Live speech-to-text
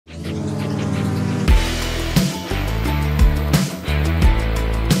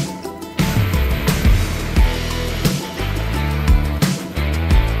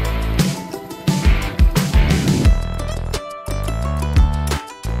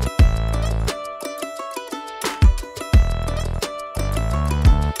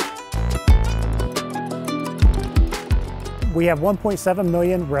We have 1.7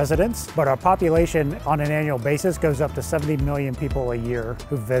 million residents, but our population on an annual basis goes up to 70 million people a year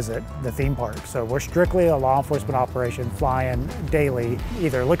who visit the theme park. So we're strictly a law enforcement operation, flying daily,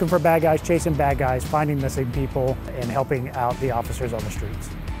 either looking for bad guys, chasing bad guys, finding missing people, and helping out the officers on the streets.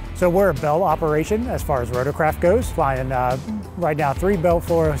 So we're a Bell operation as far as rotorcraft goes, flying right now 3 Bell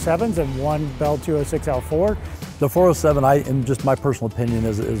 407s and 1 Bell 206L4. The 407, in just my personal opinion,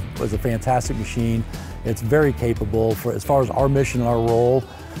 is a fantastic machine. It's very capable as far as our mission and our role.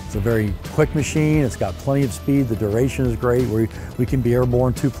 It's a very quick machine. It's got plenty of speed. The duration is great. We can be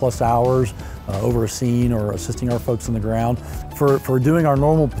airborne 2+ hours over a scene or assisting our folks on the ground. For doing our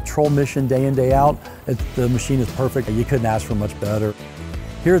normal patrol mission day in, day out, the machine is perfect. You couldn't ask for much better.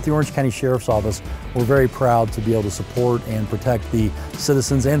 Here at the Orange County Sheriff's Office, we're very proud to be able to support and protect the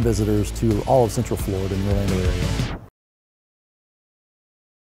citizens and visitors to all of Central Florida and the Orlando area.